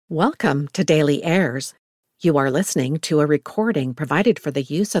Welcome to Daily Airs. You are listening to a recording provided for the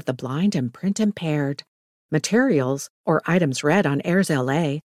use of the blind and print impaired. Materials or items read on Airs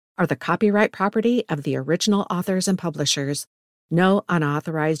LA are the copyright property of the original authors and publishers. No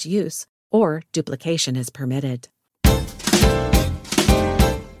unauthorized use or duplication is permitted.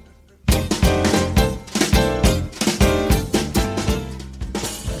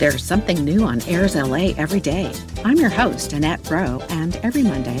 There's something new on Airs LA every day. I'm your host, Annette, and every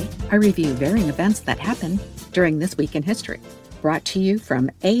Monday, I review varying events that happen during this week in history. Brought to you from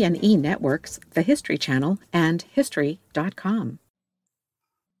A&E Networks, the History Channel, and History.com.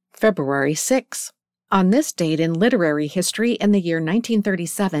 February 6. On this date in literary history in the year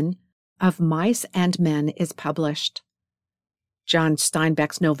 1937, Of Mice and Men is published. John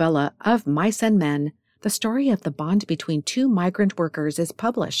Steinbeck's novella Of Mice and Men, the story of the bond between two migrant workers, is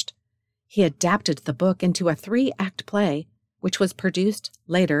published. He adapted the book into a 3-act play, which was produced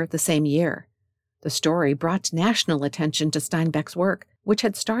later the same year. The story brought national attention to Steinbeck's work, which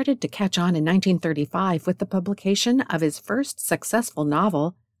had started to catch on in 1935 with the publication of his first successful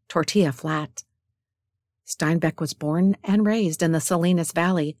novel, Tortilla Flat. Steinbeck was born and raised in the Salinas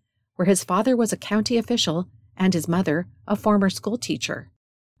Valley, where his father was a county official and his mother a former schoolteacher.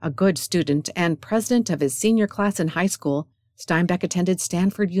 A good student and president of his senior class in high school, Steinbeck attended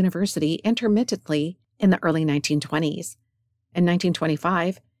Stanford University intermittently in the early 1920s. In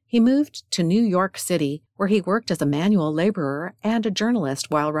 1925, he moved to New York City, where he worked as a manual laborer and a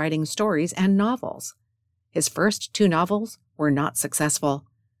journalist while writing stories and novels. His first 2 novels were not successful.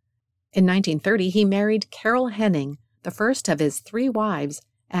 In 1930, he married Carol Henning, the first of his 3 wives,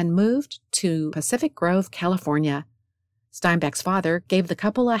 and moved to Pacific Grove, California. Steinbeck's father gave the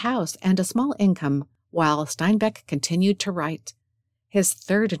couple a house and a small income, while Steinbeck continued to write. His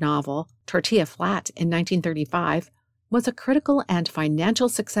 3rd novel, Tortilla Flat, in 1935, was a critical and financial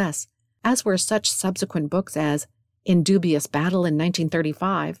success, as were such subsequent books as In Dubious Battle in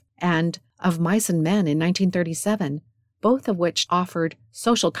 1935 and Of Mice and Men in 1937, both of which offered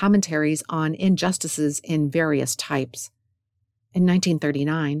social commentaries on injustices in various types. In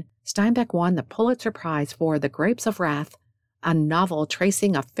 1939, Steinbeck won the Pulitzer Prize for The Grapes of Wrath, a novel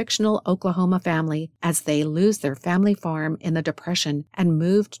tracing a fictional Oklahoma family as they lose their family farm in the Depression and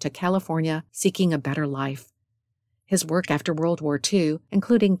moved to California seeking a better life. His work after World War II,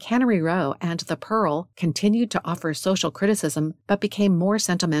 including Cannery Row and The Pearl, continued to offer social criticism but became more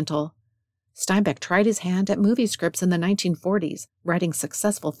sentimental. Steinbeck tried his hand at movie scripts in the 1940s, writing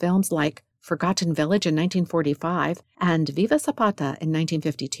successful films like Forgotten Village in 1945 and Viva Zapata in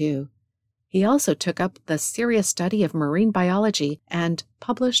 1952. He also took up the serious study of marine biology and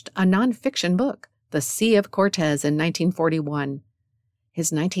published a nonfiction book, The Sea of Cortez, in 1941.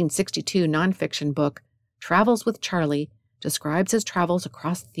 His 1962 nonfiction book, Travels with Charlie, describes his travels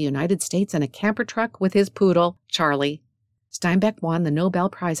across the United States in a camper truck with his poodle, Charlie. Steinbeck won the Nobel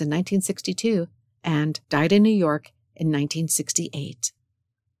Prize in 1962 and died in New York in 1968.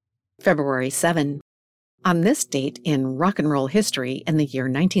 February 7. On this date in rock and roll history in the year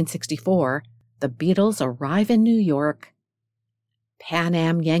 1964, the Beatles arrive in New York. Pan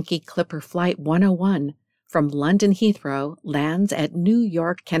Am Yankee Clipper Flight 101 from London Heathrow lands at New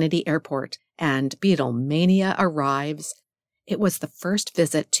York Kennedy Airport, and Beatlemania arrives. It was the first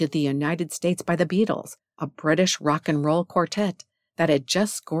visit to the United States by the Beatles, a British rock and roll quartet that had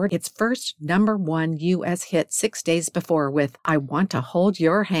just scored its first #1 U.S. hit 6 days before with I Want to Hold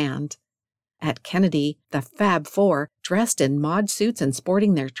Your Hand. At Kennedy, the Fab Four, dressed in mod suits and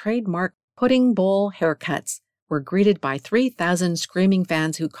sporting their trademark pudding bowl haircuts, were greeted by 3,000 screaming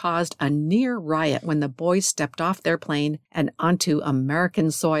fans who caused a near riot when the boys stepped off their plane and onto American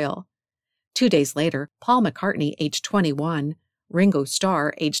soil. 2 days later, Paul McCartney, age 21, Ringo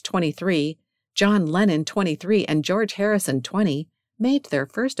Starr, age 23, John Lennon, 23, and George Harrison, 20, made their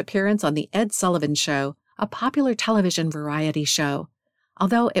first appearance on The Ed Sullivan Show, a popular television variety show.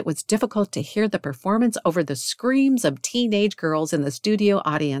 Although it was difficult to hear the performance over the screams of teenage girls in the studio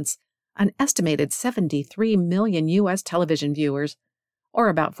audience, an estimated 73 million U.S. television viewers, or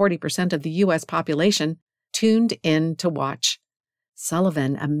about 40% of the U.S. population, tuned in to watch.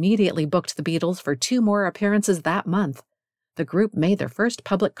 Sullivan immediately booked the Beatles for 2 more appearances that month. The group made their first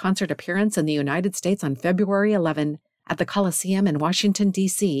public concert appearance in the United States on February 11 at the Coliseum in Washington,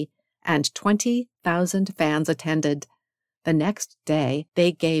 D.C., and 20,000 fans attended. The next day,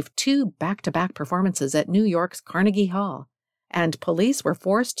 they gave 2 back-to-back performances at New York's Carnegie Hall, and police were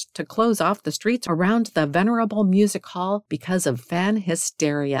forced to close off the streets around the venerable music hall because of fan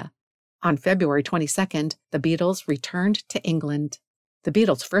hysteria. On February 22nd, the Beatles returned to England. The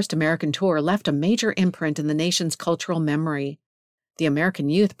Beatles' first American tour left a major imprint in the nation's cultural memory. The American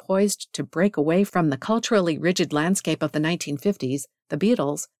youth poised to break away from the culturally rigid landscape of the 1950s, the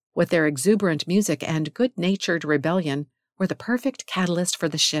Beatles, with their exuberant music and good-natured rebellion, were the perfect catalyst for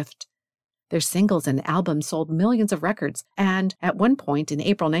the shift. Their singles and albums sold millions of records, and at one point in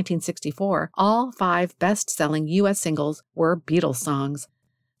April 1964, all 5 best-selling U.S. singles were Beatles songs.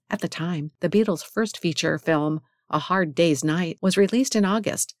 At the time, the Beatles' first feature film, A Hard Day's Night, was released in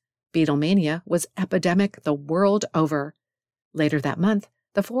August. Beatlemania was epidemic the world over. Later that month,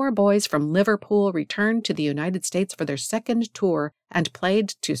 the 4 boys from Liverpool returned to the United States for their second tour and played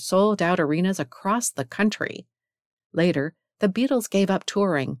to sold-out arenas across the country. Later, the Beatles gave up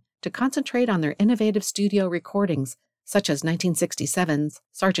touring to concentrate on their innovative studio recordings, such as 1967's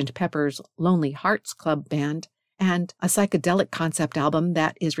Sgt. Pepper's Lonely Hearts Club Band, and a psychedelic concept album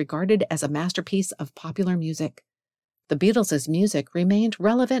that is regarded as a masterpiece of popular music. The Beatles' music remained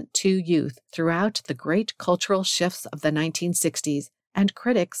relevant to youth throughout the great cultural shifts of the 1960s, and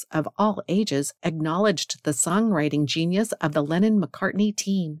critics of all ages acknowledged the songwriting genius of the Lennon-McCartney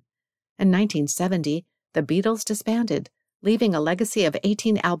team. In 1970, the Beatles disbanded, leaving a legacy of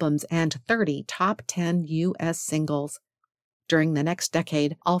 18 albums and 30 top 10 U.S. singles. During the next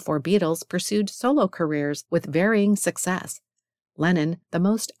decade, all 4 Beatles pursued solo careers with varying success. Lennon, the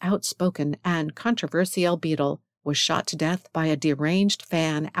most outspoken and controversial Beatle, was shot to death by a deranged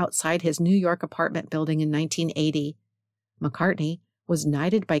fan outside his New York apartment building in 1980. McCartney was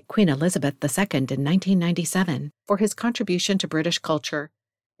knighted by Queen Elizabeth II in 1997 for his contribution to British culture.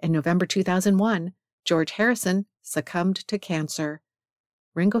 In November 2001, George Harrison succumbed to cancer.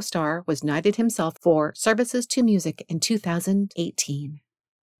 Ringo Starr was knighted himself for services to music in 2018.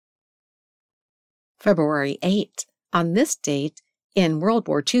 February 8. On this date, in World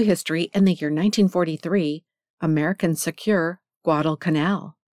War II history in the year 1943, Americans secure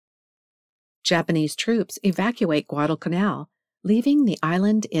Guadalcanal. Japanese troops evacuate Guadalcanal, leaving the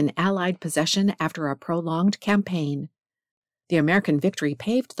island in Allied possession after a prolonged campaign. The American victory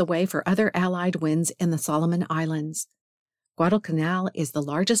paved the way for other Allied wins in the Solomon Islands. Guadalcanal is the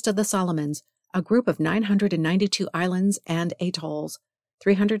largest of the Solomons, a group of 992 islands and atolls,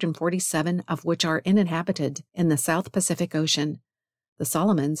 347 of which are uninhabited in the South Pacific Ocean. The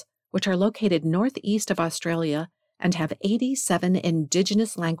Solomons, which are located northeast of Australia and have 87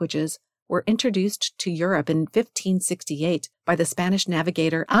 indigenous languages, were introduced to Europe in 1568 by the Spanish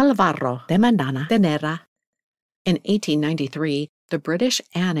navigator Álvaro de Mandana de Nera. In 1893, the British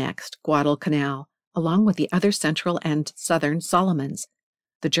annexed Guadalcanal, along with the other central and southern Solomons.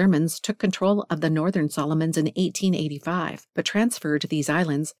 The Germans took control of the northern Solomons in 1885, but transferred these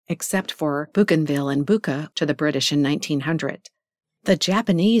islands, except for Bougainville and Buka, to the British in 1900. The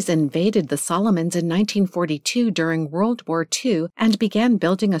Japanese invaded the Solomons in 1942 during World War II and began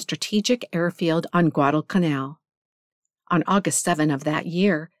building a strategic airfield on Guadalcanal. On August 7 of that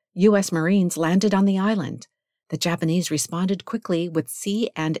year, U.S. Marines landed on the island. The Japanese responded quickly with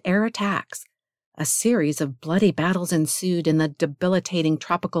sea and air attacks. A series of bloody battles ensued in the debilitating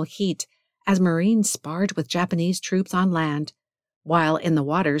tropical heat as Marines sparred with Japanese troops on land, while in the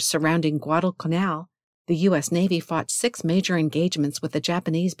waters surrounding Guadalcanal, the U.S. Navy fought 6 major engagements with the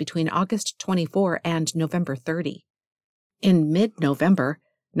Japanese between August 24 and November 30. In mid-November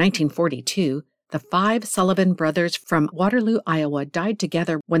 1942, the 5 Sullivan brothers from Waterloo, Iowa, died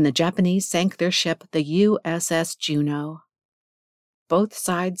together when the Japanese sank their ship, the USS Juno. Both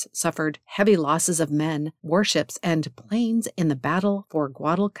sides suffered heavy losses of men, warships, and planes in the battle for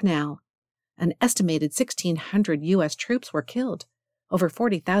Guadalcanal. An estimated 1,600 U.S. troops were killed, over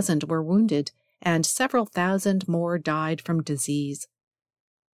 40,000 were wounded, and several thousand more died from disease.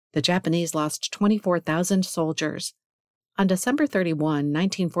 The Japanese lost 24,000 soldiers. On December 31,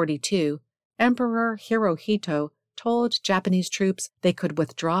 1942, Emperor Hirohito told Japanese troops they could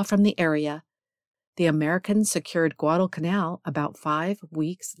withdraw from the area. The Americans secured Guadalcanal about 5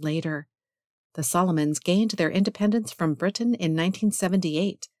 weeks later. The Solomons gained their independence from Britain in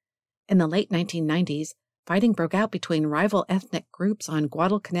 1978. In the late 1990s, fighting broke out between rival ethnic groups on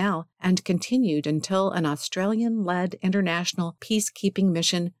Guadalcanal and continued until an Australian-led international peacekeeping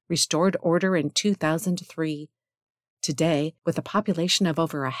mission restored order in 2003. Today, with a population of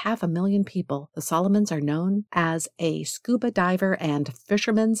over 500,000 people, the Solomons are known as a scuba diver and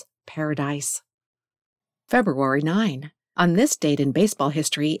fisherman's paradise. February 9. On this date in baseball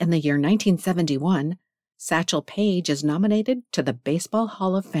history in the year 1971, Satchel Paige is nominated to the Baseball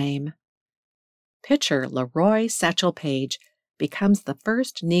Hall of Fame. Pitcher Leroy Satchel Paige becomes the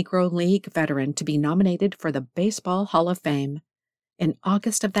first Negro League veteran to be nominated for the Baseball Hall of Fame. In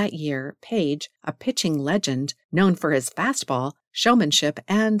August of that year, Paige, a pitching legend known for his fastball, showmanship,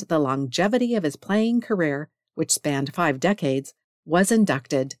 and the longevity of his playing career, which spanned 5 decades, was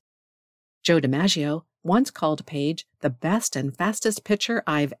inducted. Joe DiMaggio once called Paige the best and fastest pitcher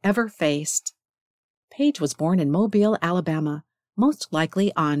I've ever faced. Paige was born in Mobile, Alabama, most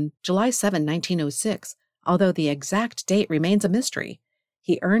likely on July 7, 1906, although the exact date remains a mystery.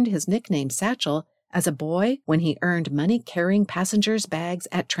 He earned his nickname Satchel as a boy when he earned money carrying passengers' bags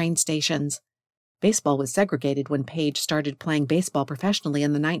at train stations. Baseball was segregated when Paige started playing baseball professionally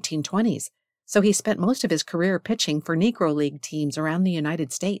in the 1920s, so he spent most of his career pitching for Negro League teams around the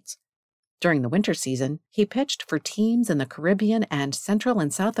United States. During the winter season, he pitched for teams in the Caribbean and Central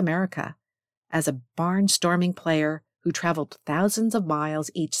and South America. As a barnstorming player who traveled thousands of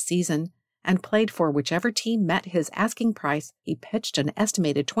miles each season and played for whichever team met his asking price, he pitched an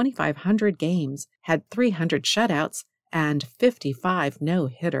estimated 2,500 games, had 300 shutouts, and 55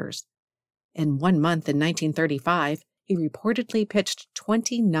 no-hitters. In 1 month in 1935, he reportedly pitched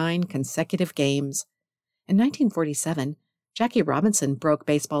 29 consecutive games. In 1947, Jackie Robinson broke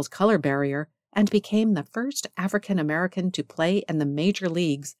baseball's color barrier and became the first African American to play in the major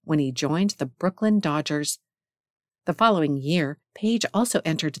leagues when he joined the Brooklyn Dodgers. The following year, Paige also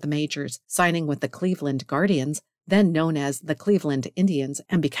entered the majors, signing with the Cleveland Guardians, then known as the Cleveland Indians,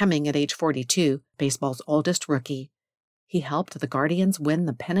 and becoming, at age 42, baseball's oldest rookie. He helped the Guardians win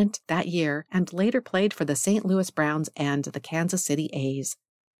the pennant that year and later played for the St. Louis Browns and the Kansas City A's.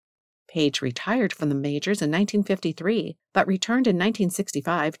 Paige retired from the majors in 1953, but returned in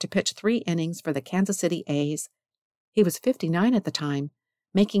 1965 to pitch 3 innings for the Kansas City A's. He was 59 at the time,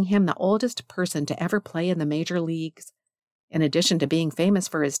 making him the oldest person to ever play in the major leagues. In addition to being famous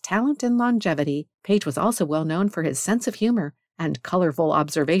for his talent and longevity, Paige was also well known for his sense of humor and colorful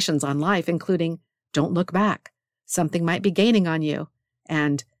observations on life, including, "Don't look back. Something might be gaining on you,"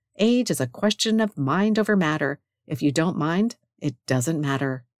 and "Age is a question of mind over matter. If you don't mind, it doesn't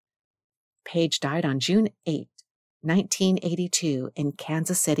matter." Paige died on June 8, 1982, in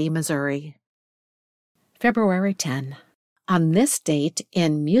Kansas City, Missouri. February 10. On this date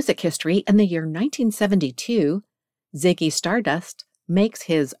in music history in the year 1972, Ziggy Stardust makes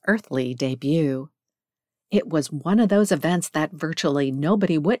his earthly debut. It was one of those events that virtually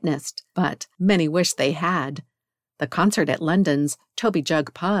nobody witnessed, but many wish they had. The concert at London's Toby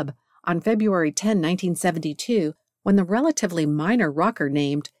Jug Pub on February 10, 1972, when the relatively minor rocker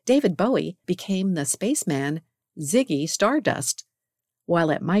named David Bowie became the spaceman Ziggy Stardust. While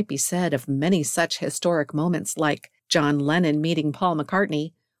it might be said of many such historic moments like John Lennon meeting Paul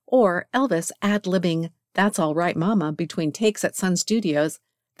McCartney, or Elvis ad-libbing "That's All Right Mama" between takes at Sun Studios,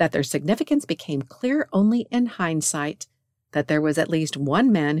 that their significance became clear only in hindsight, that there was at least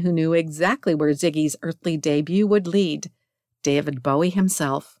one man who knew exactly where Ziggy's earthly debut would lead, David Bowie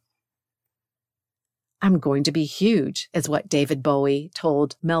himself. "I'm going to be huge," is what David Bowie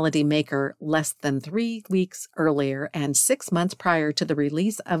told Melody Maker less than 3 weeks earlier and 6 months prior to the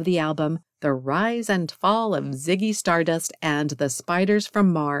release of the album The Rise and Fall of Ziggy Stardust and the Spiders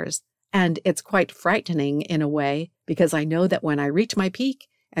from Mars. And it's quite frightening in a way, because I know that when I reach my peak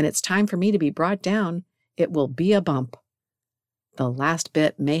and it's time for me to be brought down, it will be a bump. The last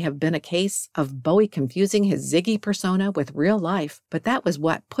bit may have been a case of Bowie confusing his Ziggy persona with real life, but that was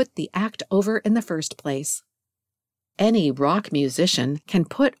what put the act over in the first place. Any rock musician can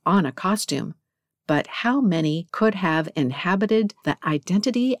put on a costume, but how many could have inhabited the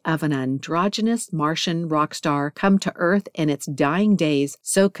identity of an androgynous Martian rock star come to Earth in its dying days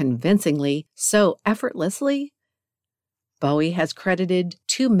so convincingly, so effortlessly? Bowie has credited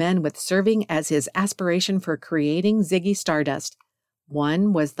 2 men with serving as his aspiration for creating Ziggy Stardust.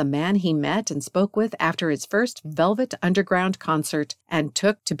 One was the man he met and spoke with after his first Velvet Underground concert and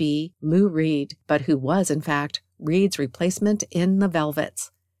took to be Lou Reed, but who was, in fact, Reed's replacement in the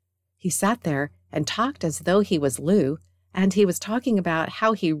Velvets. He sat there and talked as though he was Lou, and he was talking about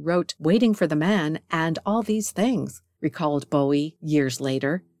how he wrote Waiting for the Man and all these things, recalled Bowie years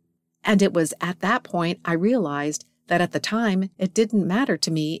later. And it was at that point I realized that at the time it didn't matter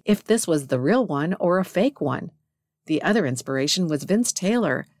to me if this was the real one or a fake one. The other inspiration was Vince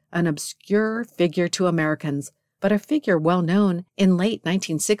Taylor, an obscure figure to Americans, but a figure well known in late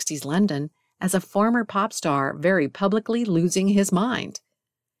 1960s London as a former pop star very publicly losing his mind.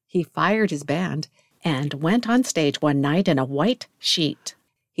 He fired his band and went on stage one night in a white sheet.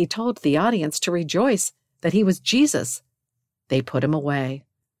 He told the audience to rejoice that he was Jesus. They put him away.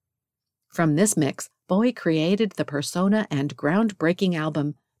 From this mix, Bowie created the persona and groundbreaking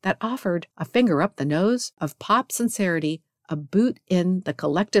album that offered a finger up the nose of pop sincerity, a boot in the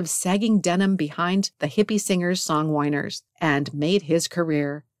collective sagging denim behind the hippie singers' song-whiners, and made his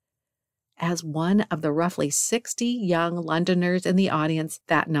career. As one of the roughly 60 young Londoners in the audience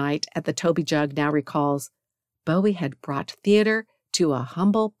that night at the Toby Jug now recalls, Bowie had brought theater to a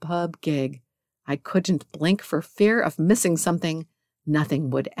humble pub gig. I couldn't blink for fear of missing something. Nothing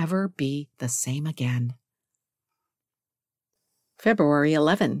would ever be the same again. February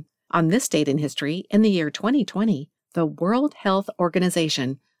 11. On this date in history, in the year 2020, the World Health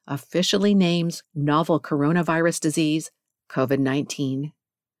Organization officially names novel coronavirus disease COVID-19.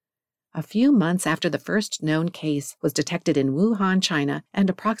 A few months after the first known case was detected in Wuhan, China, and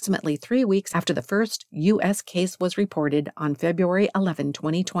approximately 3 weeks after the first U.S. case was reported on February 11,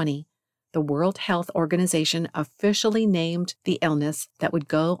 2020, the World Health Organization officially named the illness that would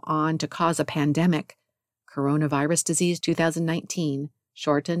go on to cause a pandemic, Coronavirus Disease 2019,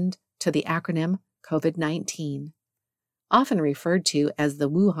 shortened to the acronym COVID-19. Often referred to as the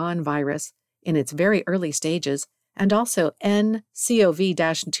Wuhan virus in its very early stages, and also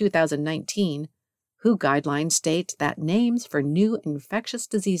nCoV-2019, WHO guidelines state that names for new infectious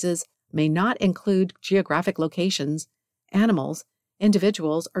diseases may not include geographic locations, animals,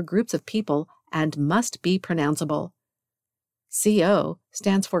 individuals, or groups of people and must be pronounceable. CO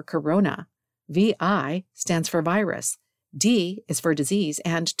stands for corona, VI stands for virus, D is for disease,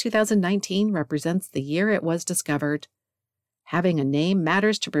 and 2019 represents the year it was discovered. Having a name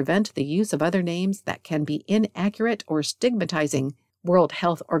matters to prevent the use of other names that can be inaccurate or stigmatizing, World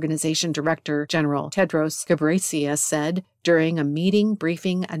Health Organization Director General Tedros Ghebreyesus said during a meeting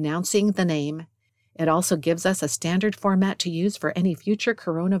briefing announcing the name. It also gives us a standard format to use for any future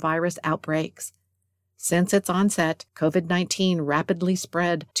coronavirus outbreaks. Since its onset, COVID-19 rapidly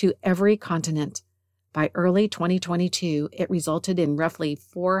spread to every continent. By early 2022, it resulted in roughly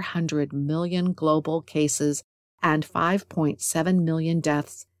 400 million global cases and 5.7 million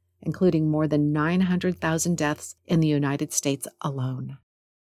deaths, including more than 900,000 deaths in the United States alone.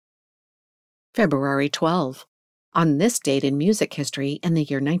 February 12. On this date in music history, in the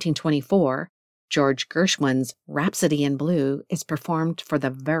year 1924, George Gershwin's Rhapsody in Blue is performed for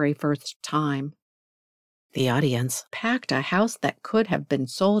the very first time. The audience packed a house that could have been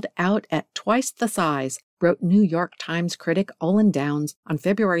sold out at twice the size, wrote New York Times critic Olin Downs on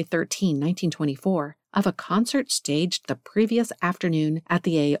February 13, 1924, of a concert staged the previous afternoon at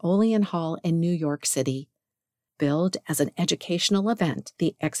the Aeolian Hall in New York City. Billed as an educational event,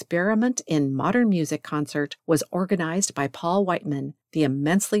 the Experiment in Modern Music concert was organized by Paul Whiteman, the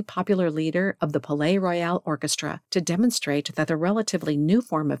immensely popular leader of the Palais Royal Orchestra, to demonstrate that the relatively new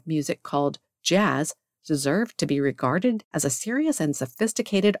form of music called jazz deserved to be regarded as a serious and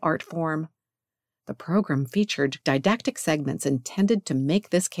sophisticated art form. The program featured didactic segments intended to make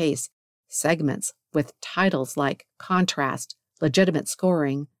this case, segments with titles like Contrast, Legitimate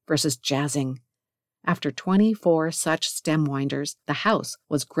Scoring versus Jazzing. After 24 such stem winders, the house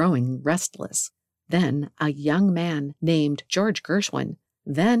was growing restless. Then a young man named George Gershwin,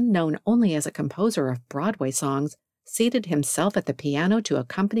 then known only as a composer of Broadway songs, seated himself at the piano to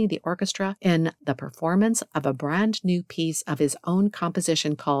accompany the orchestra in the performance of a brand new piece of his own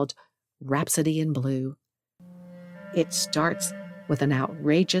composition called Rhapsody in Blue. It starts with an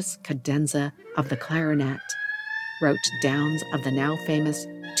outrageous cadenza of the clarinet, wrote Downs of the now famous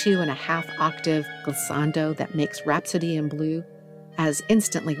 2.5-octave glissando that makes Rhapsody in Blue as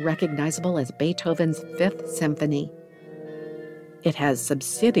instantly recognizable as Beethoven's Fifth Symphony. It has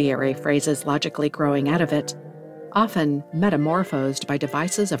subsidiary phrases logically growing out of it, often metamorphosed by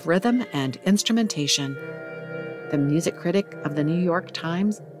devices of rhythm and instrumentation. The music critic of the New York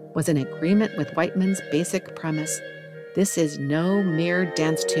Times was in agreement with Whiteman's basic premise. This is no mere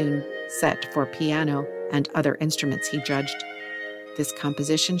dance tune set for piano and other instruments, he judged. This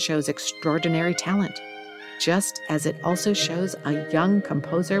composition shows extraordinary talent, just as it also shows a young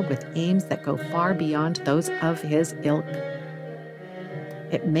composer with aims that go far beyond those of his ilk.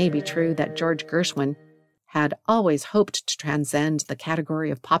 It may be true that George Gershwin had always hoped to transcend the category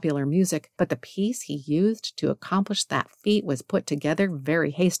of popular music, but the piece he used to accomplish that feat was put together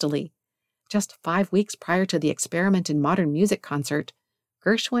very hastily. Just 5 weeks prior to the Experiment in Modern Music concert,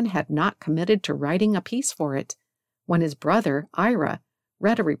 Gershwin had not committed to writing a piece for it, when his brother, Ira,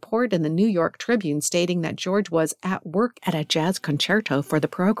 read a report in the New York Tribune stating that George was at work at a jazz concerto for the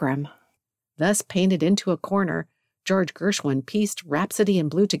program. Thus painted into a corner, George Gershwin pieced Rhapsody in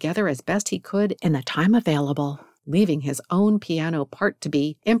Blue together as best he could in the time available, leaving his own piano part to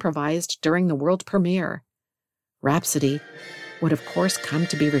be improvised during the world premiere. Rhapsody would of course come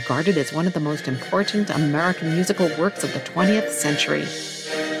to be regarded as one of the most important American musical works of the 20th century.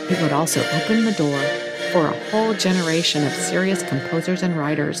 It would also open the door for a whole generation of serious composers and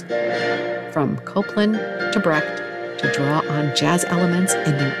writers, from Copland to Brecht, to draw on jazz elements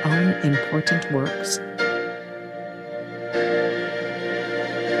in their own important works.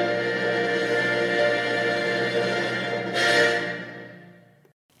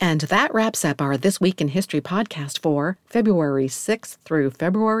 And that wraps up our This Week in History podcast for February 6th through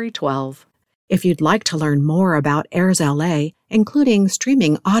February 12th. If you'd like to learn more about Airs LA, including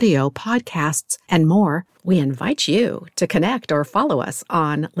streaming audio, podcasts, and more, we invite you to connect or follow us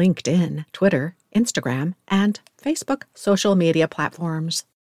on LinkedIn, Twitter, Instagram, and Facebook social media platforms.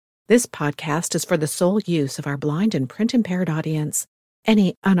 This podcast is for the sole use of our blind and print-impaired audience.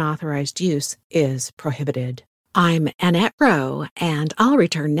 Any unauthorized use is prohibited. I'm Annette Rowe, and I'll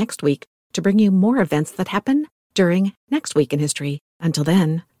return next week to bring you more events that happen during Next Week in History. Until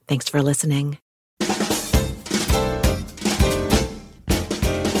then, thanks for listening.